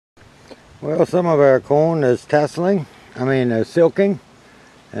Well, some of our corn is silking,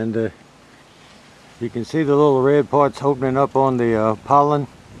 and you can see the little red parts opening up on the pollen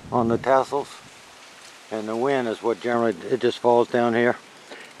on the tassels, and the wind is what generally, it just falls down here.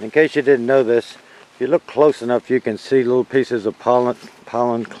 And in case you didn't know this, if you look close enough, you can see little pieces of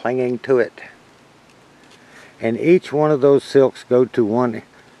pollen clinging to it. And each one of those silks go to one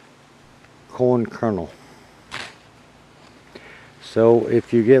corn kernel. So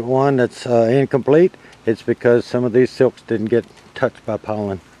if you get one that's incomplete, it's because some of these silks didn't get touched by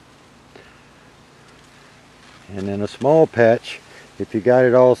pollen. And in a small patch, if you got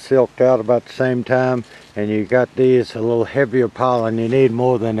it all silked out about the same time and you got these a little heavier pollen, you need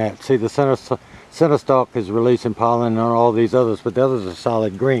more than that. See, the center stalk is releasing pollen on all these others, but the others are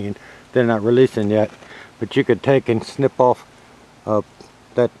solid green. They're not releasing yet. But you could take and snip off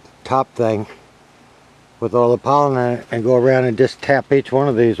that top thing with all the pollen in it and go around and just tap each one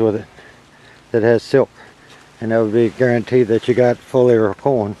of these with it that has silk, and that would be a guarantee that you got foliar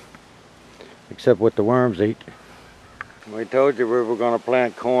corn, except what the worms eat. We told you we were going to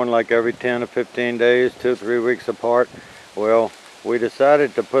plant corn like every 10 to 15 days, 2 or 3 weeks apart. Well, we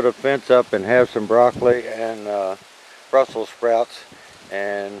decided to put a fence up and have some broccoli and Brussels sprouts,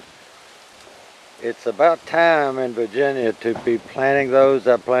 and it's about time in Virginia to be planting those.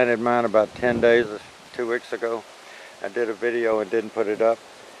 I planted mine about 10 days, 2 weeks ago. I did a video and didn't put it up,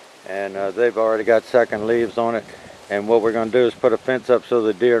 and they've already got second leaves on it. And what we're going to do is put a fence up so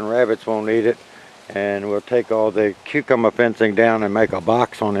the deer and rabbits won't eat it, and we'll take all the cucumber fencing down and make a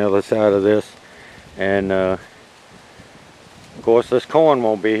box on the other side of this. And of course this corn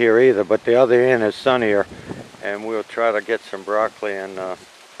won't be here either, but the other end is sunnier, and we'll try to get some broccoli and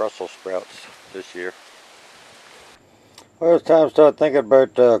Brussels sprouts this year. Well, it's time to start thinking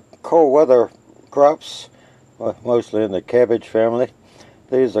about cold weather crops, mostly in the cabbage family.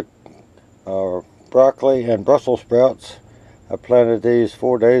 These are broccoli and Brussels sprouts. I planted these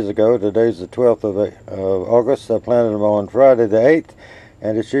 4 days ago. Today's the 12th of August. I planted them on Friday the 8th,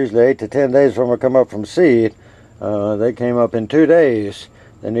 and it's usually 8 to 10 days from they come up from seed. They came up in 2 days.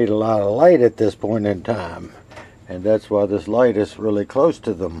 They need a lot of light at this point in time, and that's why this light is really close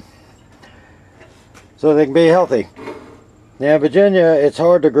to them, so they can be healthy. Now, in Virginia, it's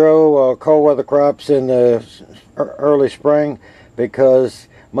hard to grow cold weather crops in the early spring because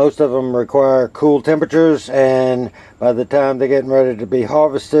most of them require cool temperatures, and by the time they're getting ready to be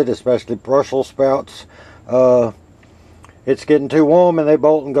harvested, especially Brussels sprouts, it's getting too warm and they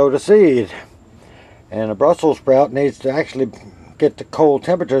bolt and go to seed. And a Brussels sprout needs to actually get to cold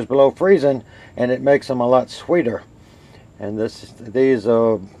temperatures below freezing, and it makes them a lot sweeter. And these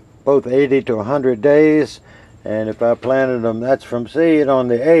are both 80 to 100 days. And if I planted them, that's from seed on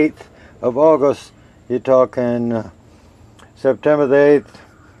the 8th of August, you're talking September the 8th,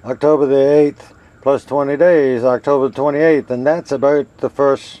 October the 8th, plus 20 days, October the 28th, and that's about the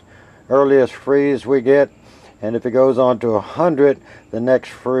first earliest freeze we get. And if it goes on to 100, the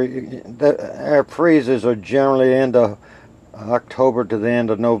next our freezes are generally end of October to the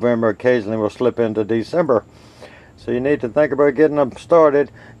end of November. Occasionally we'll slip into December. So you need to think about getting them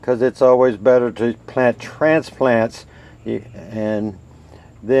started, because it's always better to plant transplants, and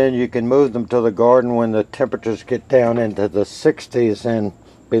then you can move them to the garden when the temperatures get down into the 60s and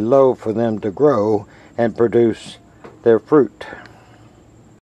below for them to grow and produce their fruit.